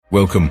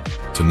Welcome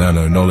to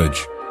Nano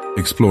Knowledge,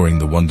 exploring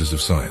the wonders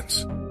of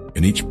science.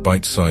 In each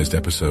bite-sized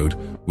episode,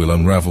 we'll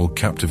unravel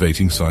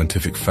captivating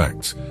scientific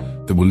facts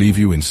that will leave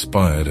you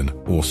inspired and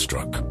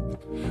awestruck.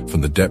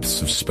 From the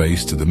depths of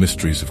space to the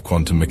mysteries of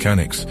quantum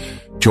mechanics,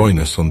 join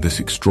us on this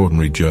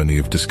extraordinary journey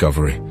of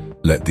discovery.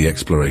 Let the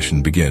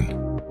exploration begin.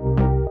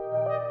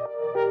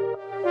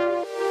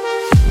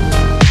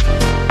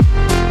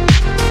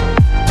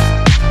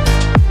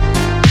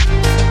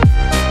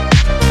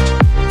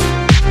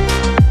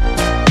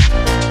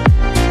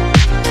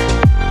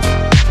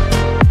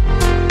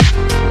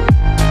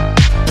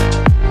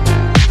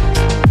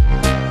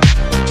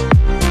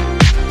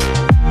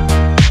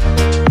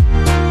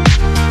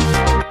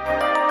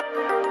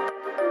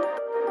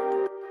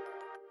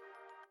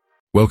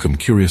 Welcome,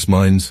 curious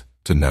minds,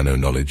 to Nano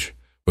Knowledge,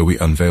 where we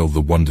unveil the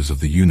wonders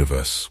of the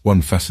universe,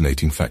 one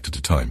fascinating fact at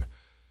a time.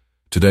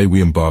 Today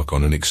we embark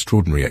on an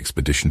extraordinary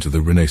expedition to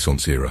the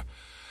Renaissance era,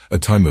 a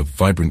time of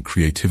vibrant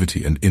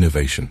creativity and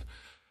innovation.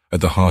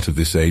 At the heart of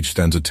this age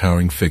stands a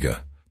towering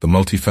figure, the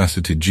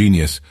multifaceted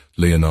genius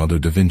Leonardo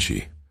da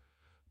Vinci.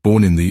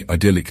 Born in the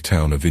idyllic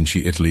town of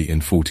Vinci, Italy in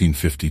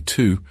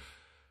 1452,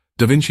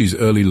 da Vinci's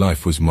early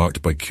life was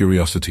marked by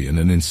curiosity and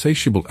an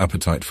insatiable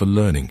appetite for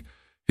learning.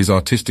 His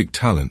artistic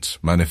talents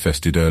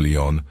manifested early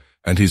on,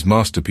 and his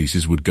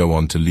masterpieces would go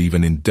on to leave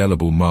an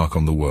indelible mark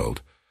on the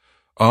world.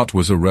 Art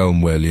was a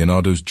realm where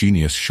Leonardo's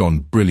genius shone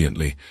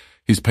brilliantly.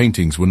 His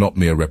paintings were not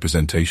mere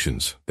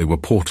representations, they were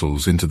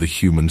portals into the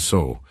human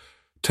soul.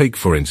 Take,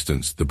 for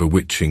instance, the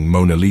bewitching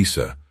Mona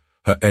Lisa.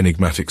 Her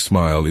enigmatic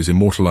smile is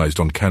immortalized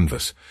on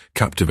canvas,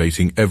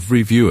 captivating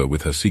every viewer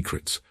with her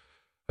secrets.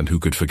 And who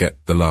could forget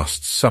the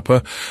Last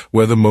Supper,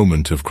 where the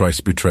moment of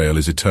Christ's betrayal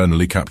is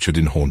eternally captured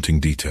in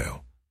haunting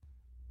detail.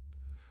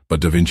 But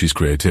Da Vinci's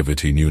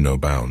creativity knew no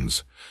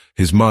bounds.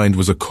 His mind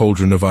was a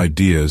cauldron of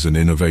ideas and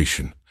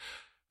innovation.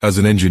 As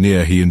an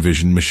engineer, he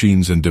envisioned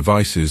machines and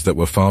devices that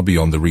were far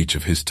beyond the reach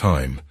of his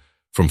time,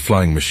 from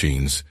flying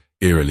machines,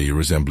 eerily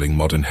resembling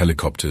modern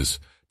helicopters,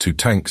 to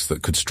tanks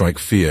that could strike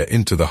fear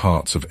into the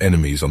hearts of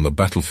enemies on the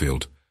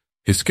battlefield.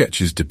 His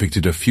sketches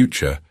depicted a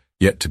future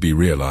yet to be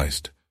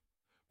realized.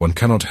 One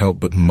cannot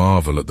help but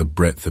marvel at the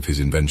breadth of his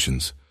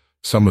inventions.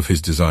 Some of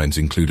his designs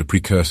include a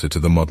precursor to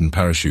the modern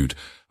parachute,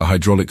 a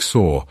hydraulic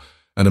saw,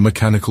 and a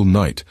mechanical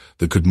knight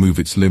that could move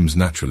its limbs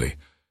naturally.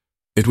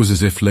 It was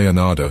as if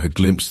Leonardo had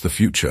glimpsed the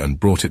future and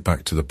brought it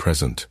back to the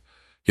present.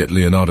 Yet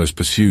Leonardo's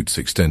pursuits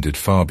extended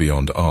far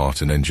beyond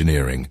art and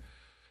engineering.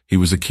 He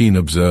was a keen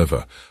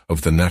observer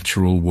of the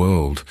natural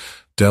world,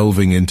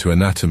 delving into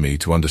anatomy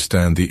to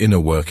understand the inner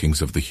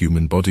workings of the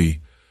human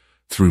body.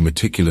 Through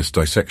meticulous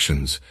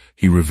dissections,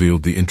 he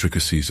revealed the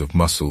intricacies of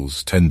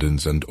muscles,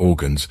 tendons, and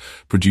organs,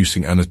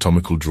 producing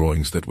anatomical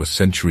drawings that were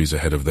centuries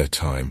ahead of their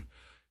time.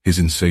 His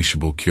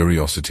insatiable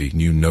curiosity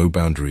knew no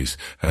boundaries,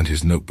 and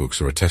his notebooks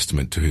are a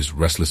testament to his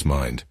restless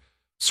mind.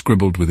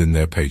 Scribbled within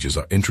their pages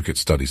are intricate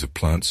studies of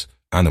plants,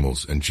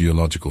 animals, and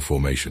geological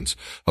formations,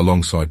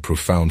 alongside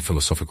profound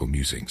philosophical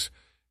musings.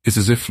 It's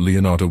as if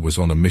Leonardo was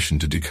on a mission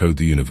to decode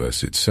the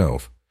universe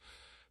itself.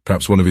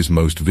 Perhaps one of his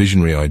most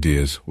visionary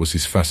ideas was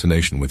his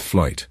fascination with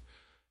flight.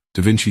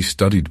 Da Vinci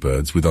studied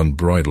birds with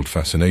unbridled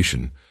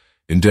fascination,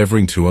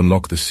 endeavoring to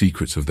unlock the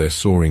secrets of their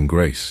soaring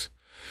grace.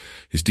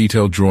 His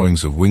detailed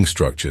drawings of wing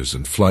structures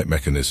and flight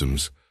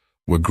mechanisms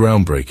were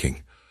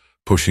groundbreaking,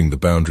 pushing the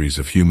boundaries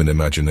of human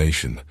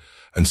imagination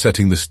and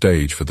setting the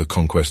stage for the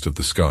conquest of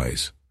the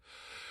skies.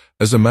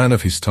 As a man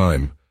of his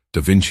time,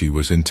 Da Vinci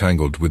was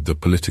entangled with the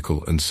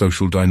political and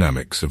social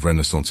dynamics of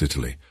Renaissance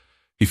Italy.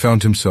 He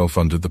found himself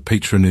under the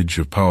patronage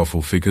of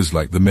powerful figures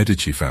like the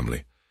Medici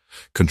family,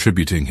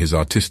 contributing his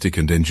artistic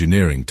and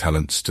engineering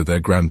talents to their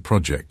grand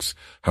projects.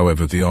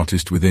 However, the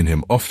artist within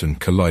him often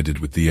collided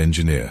with the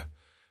engineer,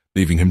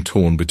 leaving him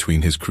torn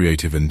between his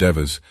creative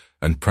endeavors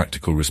and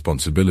practical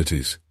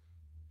responsibilities.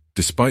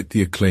 Despite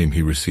the acclaim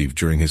he received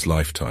during his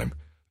lifetime,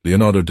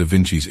 Leonardo da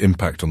Vinci's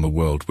impact on the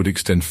world would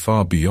extend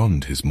far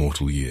beyond his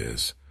mortal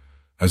years.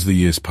 As the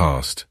years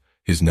passed,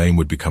 his name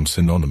would become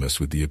synonymous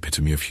with the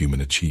epitome of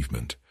human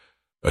achievement.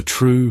 A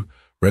true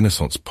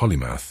Renaissance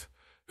polymath,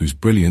 whose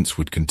brilliance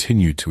would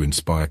continue to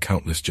inspire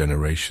countless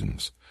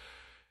generations.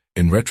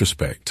 In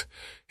retrospect,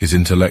 his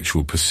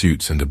intellectual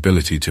pursuits and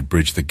ability to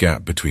bridge the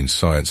gap between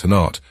science and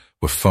art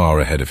were far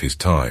ahead of his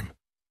time.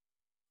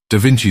 Da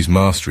Vinci's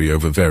mastery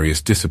over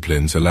various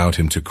disciplines allowed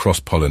him to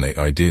cross-pollinate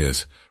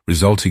ideas,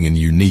 resulting in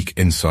unique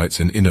insights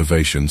and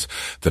innovations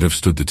that have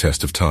stood the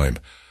test of time.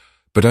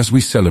 But as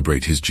we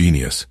celebrate his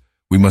genius,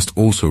 we must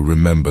also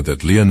remember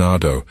that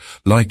Leonardo,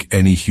 like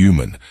any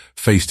human,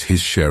 faced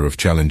his share of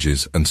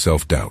challenges and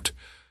self-doubt.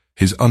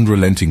 His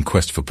unrelenting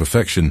quest for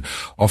perfection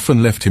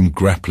often left him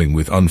grappling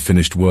with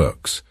unfinished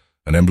works,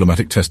 an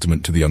emblematic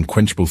testament to the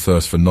unquenchable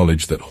thirst for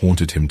knowledge that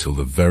haunted him till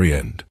the very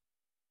end.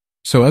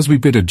 So as we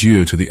bid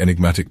adieu to the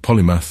enigmatic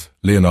polymath,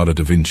 Leonardo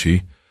da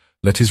Vinci,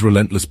 let his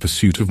relentless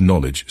pursuit of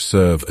knowledge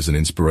serve as an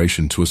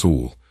inspiration to us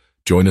all.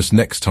 Join us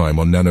next time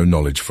on Nano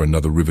Knowledge for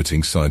another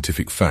riveting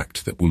scientific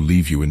fact that will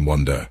leave you in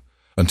wonder.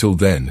 Until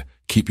then,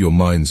 keep your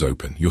minds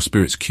open, your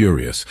spirits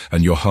curious,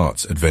 and your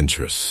hearts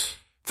adventurous.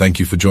 Thank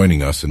you for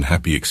joining us and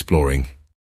happy exploring.